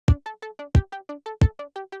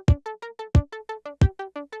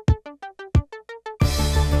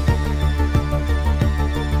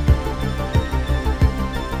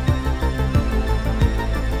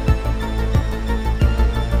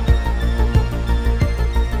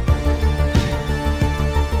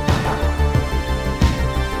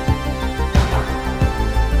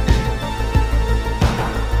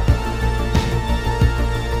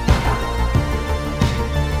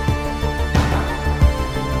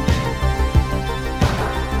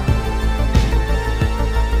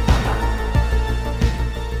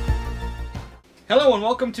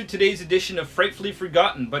welcome to today's edition of Frightfully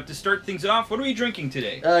Forgotten. But to start things off, what are we drinking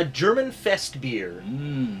today? German Fest beer.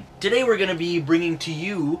 Today we're going to be bringing to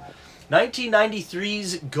you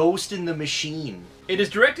 1993's Ghost in the Machine. It is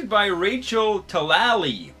directed by Rachel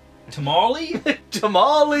Talalay. Tamale?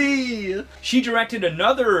 Tamale! She directed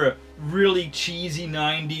another really cheesy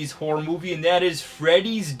 90s horror movie, and that is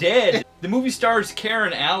Freddy's Dead. The movie stars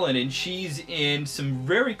Karen Allen, and she's in some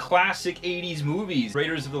very classic 80s movies.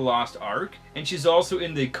 Raiders of the Lost Ark, and she's also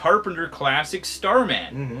in the Carpenter classic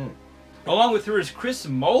Starman. Along with her is Chris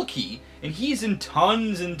Mulkey, and he's in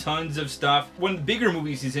tons and tons of stuff. One of the bigger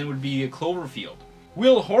movies he's in would be Cloverfield.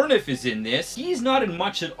 Will Horniff is in this. He's not in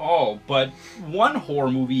much at all, but one horror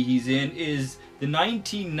movie he's in is the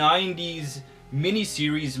 1990s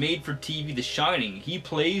miniseries made for TV, The Shining. He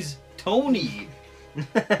plays Tony.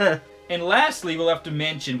 And lastly, we have to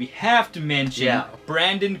mention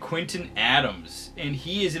Brandon Quintin Adams. And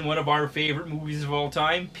he is in one of our favorite movies of all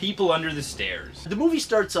time, People Under the Stairs. The movie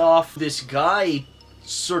starts off, this guy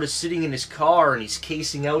sort of sitting in his car and he's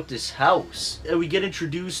casing out this house. And we get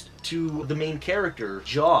introduced to the main character,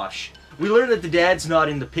 Josh. We learn that the dad's not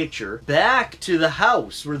in the picture. Back to the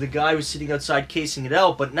house where the guy was sitting outside casing it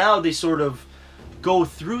out, but now they sort of go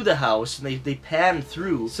through the house and they pan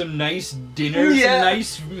through. Some nice dinners, some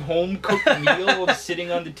nice home-cooked meal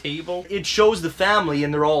sitting on the table. It shows the family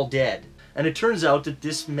and they're all dead. And it turns out that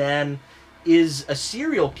this man is a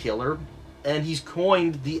serial killer, and he's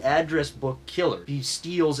coined the address book killer. He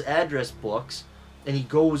steals address books and he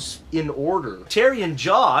goes in order. Terry and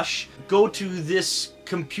Josh go to this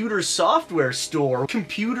computer software store,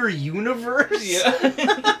 Computer Universe.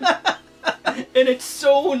 Yeah. And it's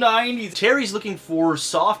so 90s. Terry's looking for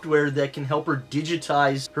software that can help her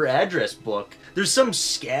digitize her address book. There's some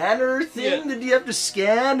scanner thing that you have to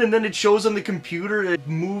scan, and then it shows on the computer, it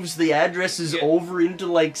moves the addresses over into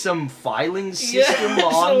like some filing system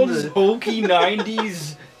on this hokey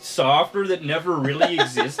 90s software that never really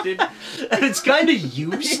existed. And it's kind of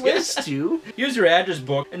useless too. Here's your address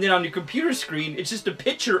book, and then on your computer screen, it's just a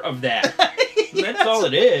picture of that. That's all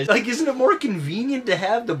it is. Like, isn't it more convenient to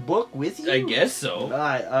have the book with you? I guess so.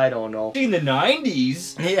 I don't know. In the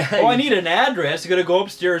 90s, yeah. Oh, I need an address. I gotta go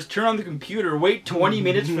upstairs, turn on the computer, wait 20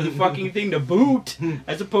 minutes for the fucking thing to boot,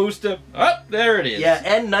 as opposed to, oh, there it is. Yeah,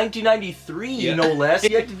 and 1993, no less.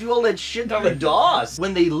 You had to do all that shit on the DOS.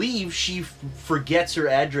 When they leave, she forgets her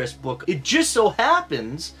address book. It just so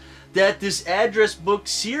happens that this address book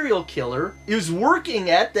serial killer is working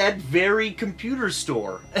at that very computer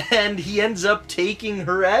store, and he ends up taking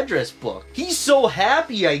her address book. He's so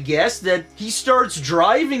happy, I guess, that he starts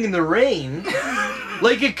driving in the rain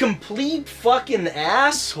like a complete fucking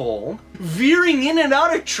asshole, veering in and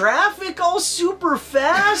out of traffic all super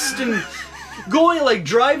fast and going, like,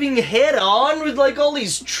 driving head on with, like, all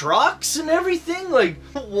these trucks and everything. Like,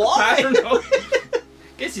 why? I don't know.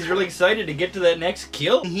 Guess he's really excited to get to that next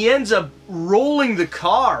kill. He ends up rolling the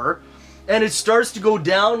car, and it starts to go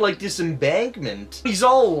down like this embankment. He's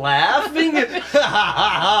all laughing,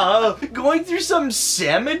 going through some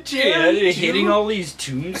cemetery. Yeah, hitting all these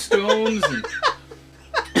tombstones. And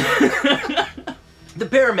the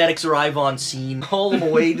paramedics arrive on scene, haul him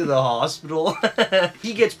away to the hospital.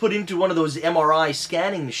 He gets put into one of those MRI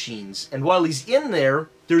scanning machines, and while he's in there,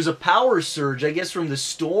 there's a power surge, I guess from the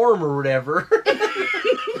storm or whatever.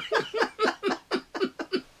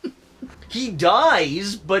 He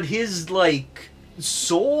dies, but his, like,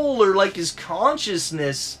 soul or, like, his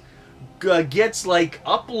consciousness gets, like,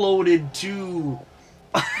 uploaded to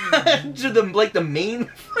to the, like, the mainframe.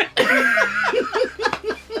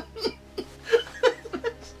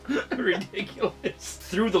 Ridiculous.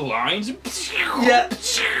 Through the lines. Yeah.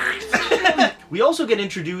 We also get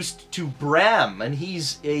introduced to Bram, and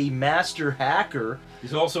he's a master hacker.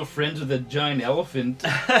 He's also friends with a giant elephant.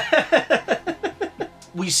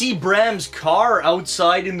 We see Bram's car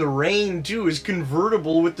outside in the rain too, his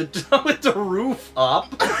convertible with the roof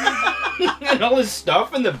up. And all his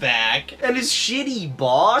stuff in the back. And his shitty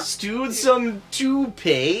boss too, with some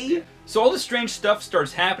toupee. So all this strange stuff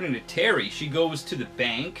starts happening to Terry. She goes to the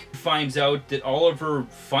bank, finds out that all of her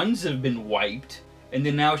funds have been wiped, and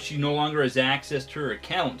then now she no longer has access to her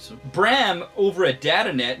account. So Bram, over at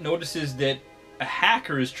DataNet, notices that a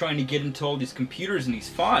hacker is trying to get into all these computers and these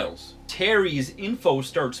files. Terry's info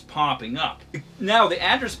starts popping up. Now the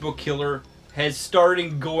address book killer has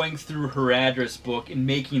started going through her address book and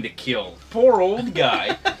making the kill. Poor old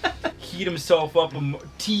guy. Heat himself up a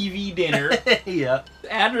TV dinner. Yeah.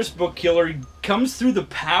 The address book killer comes through the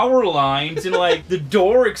power lines and, like, the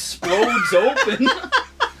door explodes open.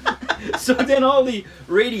 So then all the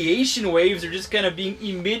radiation waves are just kind of being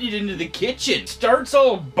emitted into the kitchen. Starts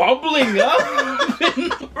all bubbling up.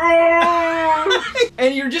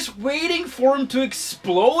 And you're just waiting for him to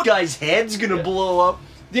explode. Guy's head's gonna blow up.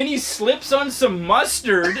 Then he slips on some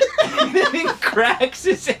mustard and then cracks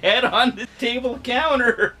his head on the table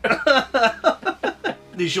counter.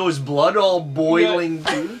 They show his blood all boiling,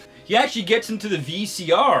 too. He actually gets into the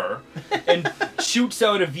VCR and shoots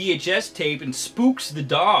out a VHS tape and spooks the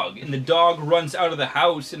dog. And the dog runs out of the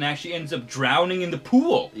house and actually ends up drowning in the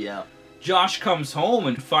pool. Yeah. Josh comes home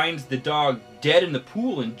and finds the dog dead in the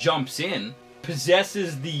pool and jumps in,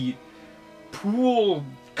 possesses the pool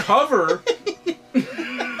cover, and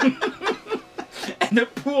the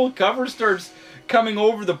pool cover starts coming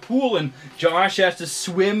over the pool, and Josh has to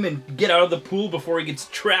swim and get out of the pool before he gets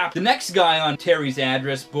trapped. The next guy on Terry's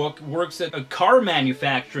address book works at a car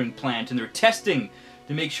manufacturing plant, and they're testing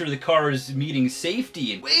to make sure the car is meeting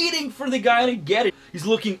safety and waiting for the guy to get it. He's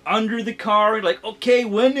looking under the car and like, okay,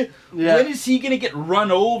 when is he gonna get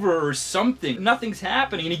run over or something? Nothing's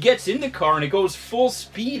happening, and he gets in the car and it goes full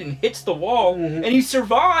speed and hits the wall, and he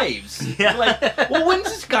survives. Yeah. Like, well, when's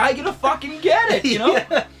this guy gonna fucking get it, you know?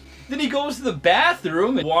 Yeah. Then he goes to the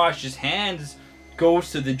bathroom and washes his hands,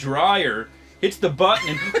 goes to the dryer, hits the button,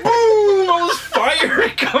 and boom, all this fire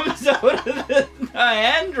comes out of the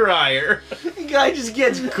hand dryer. The guy just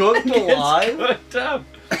gets cooked alive. Cooked up.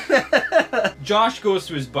 Josh goes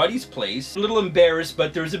to his buddy's place, a little embarrassed,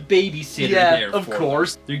 but there's a babysitter there for of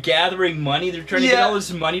course. They're gathering money, they're trying to get all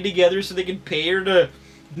this money together so they can pay her to...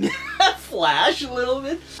 Flash a little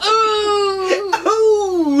bit.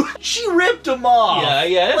 Ooh! She ripped him off.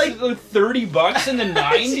 Yeah, that's like $30 in the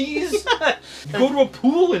 90s. Go to a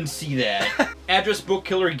pool and see that. Address book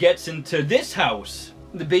killer gets into this house.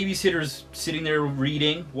 The babysitter's sitting there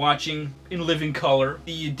reading, watching in living color.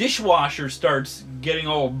 The dishwasher starts getting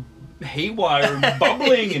all haywire and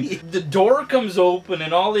bubbling, and the door comes open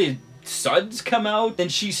and all the suds come out,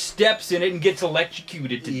 and she steps in it and gets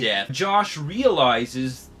electrocuted to death. Josh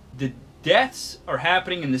realizes the deaths are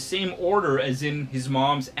happening in the same order as in his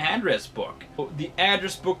mom's address book. The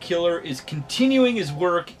address book killer is continuing his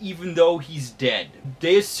work even though he's dead.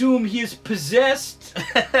 They assume he has possessed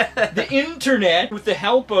the internet. With the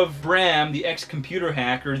help of Bram, the ex-computer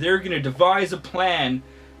hacker, they're going to devise a plan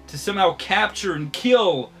to somehow capture and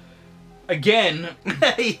kill, again,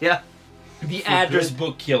 the address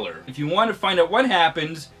book killer. If you want to find out what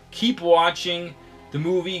happens, keep watching the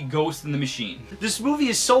movie Ghost in the Machine. This movie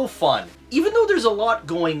is so fun. Even though there's a lot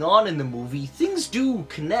going on in the movie, things do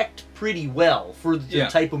connect pretty well for the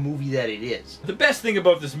type of movie that it is. The best thing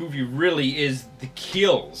about this movie really is the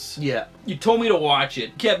kills. Yeah. You told me to watch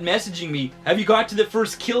it. You kept messaging me, have you got to the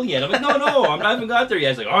first kill yet? I'm like, no, I haven't got there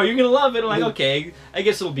yet. It's like, oh, you're gonna love it. I'm like, okay, I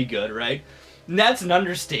guess it'll be good, right? And that's an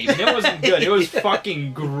understatement. It wasn't good. It was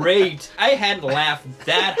fucking great. I hadn't laughed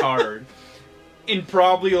that hard in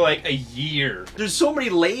probably like a year. There's so many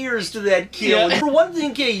layers to that kill. Yeah. For one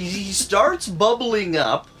thing, he starts bubbling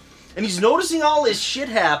up, and he's noticing all this shit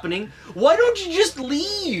happening. Why don't you just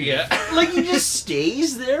leave? Yeah. Like, he just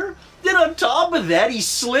stays there? Then on top of that, he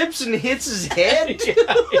slips and hits his head.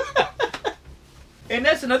 And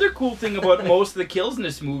that's another cool thing about most of the kills in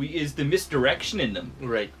this movie is the misdirection in them.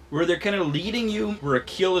 Right. Where they're kind of leading you where a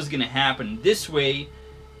kill is going to happen this way,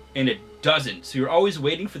 and it doesn't. So you're always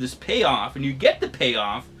waiting for this payoff, and you get the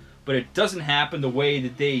payoff, but it doesn't happen the way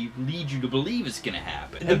that they lead you to believe it's going to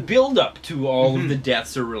happen. The build-up to all of the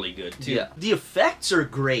deaths are really good, too. Yeah. The effects are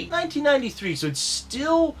great. 1993, so it's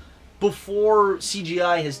still before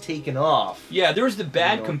CGI has taken off. Yeah, there's the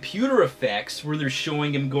bad computer effects where they're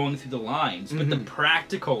showing him going through the lines, but the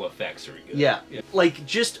practical effects are good. Yeah. Like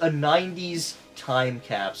just a 90s time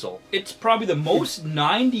capsule. It's probably the most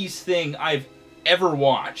 90s thing I've ever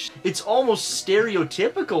watched. It's almost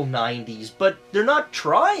stereotypical 90s, but they're not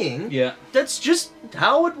trying. Yeah. That's just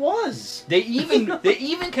how it was. They even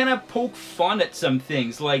kind of poke fun at some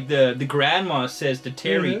things, like the grandma says to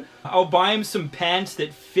Terry, I'll buy him some pants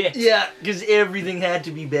that fit. Yeah, because everything had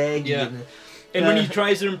to be baggy. Yeah. And when he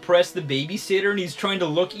tries to impress the babysitter and he's trying to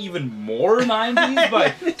look even more 90s by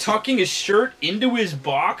tucking his shirt into his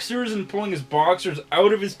boxers and pulling his boxers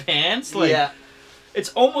out of his pants, like, it's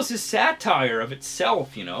almost a satire of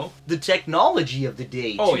itself, you know? The technology of the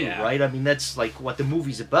day, too, right? I mean, that's like what the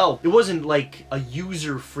movie's about. It wasn't like a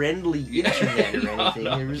user-friendly internet or anything.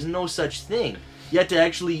 There was no such thing. You had to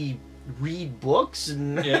actually read books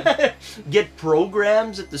and Yeah. get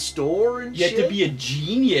programs at the store and You shit. had to be a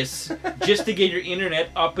genius just to get your internet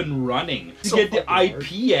up and running. To So get the fucking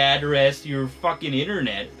IP address to your fucking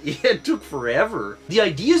internet. Yeah, it took forever. The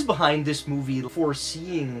ideas behind this movie,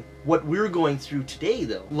 foreseeing what we're going through today,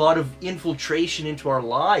 though. A lot of infiltration into our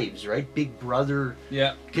lives, right? Big Brother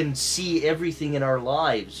Yeah. can see everything in our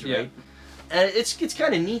lives, Yeah. right? And it's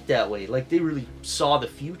kind of neat that way. Like, they really saw the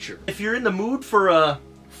future. If you're in the mood for a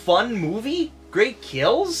fun movie, great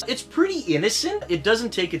kills, it's pretty innocent. It doesn't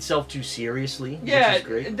take itself too seriously, Yeah, which is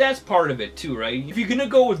great. that's part of it too, right? If you're gonna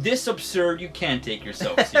go with this absurd, you can't take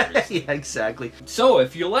yourself seriously. Yeah, exactly. So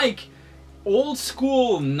if you like old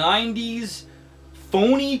school 90s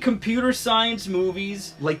phony computer science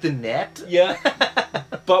movies, Like The Net? yeah,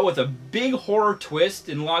 but with a big horror twist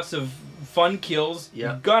and lots of fun kills,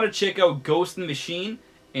 Yeah. you gotta check out Ghost in the Machine.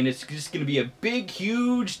 And it's just gonna be a big,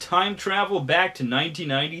 huge time travel back to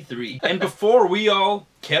 1993. And before we all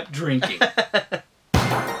kept drinking.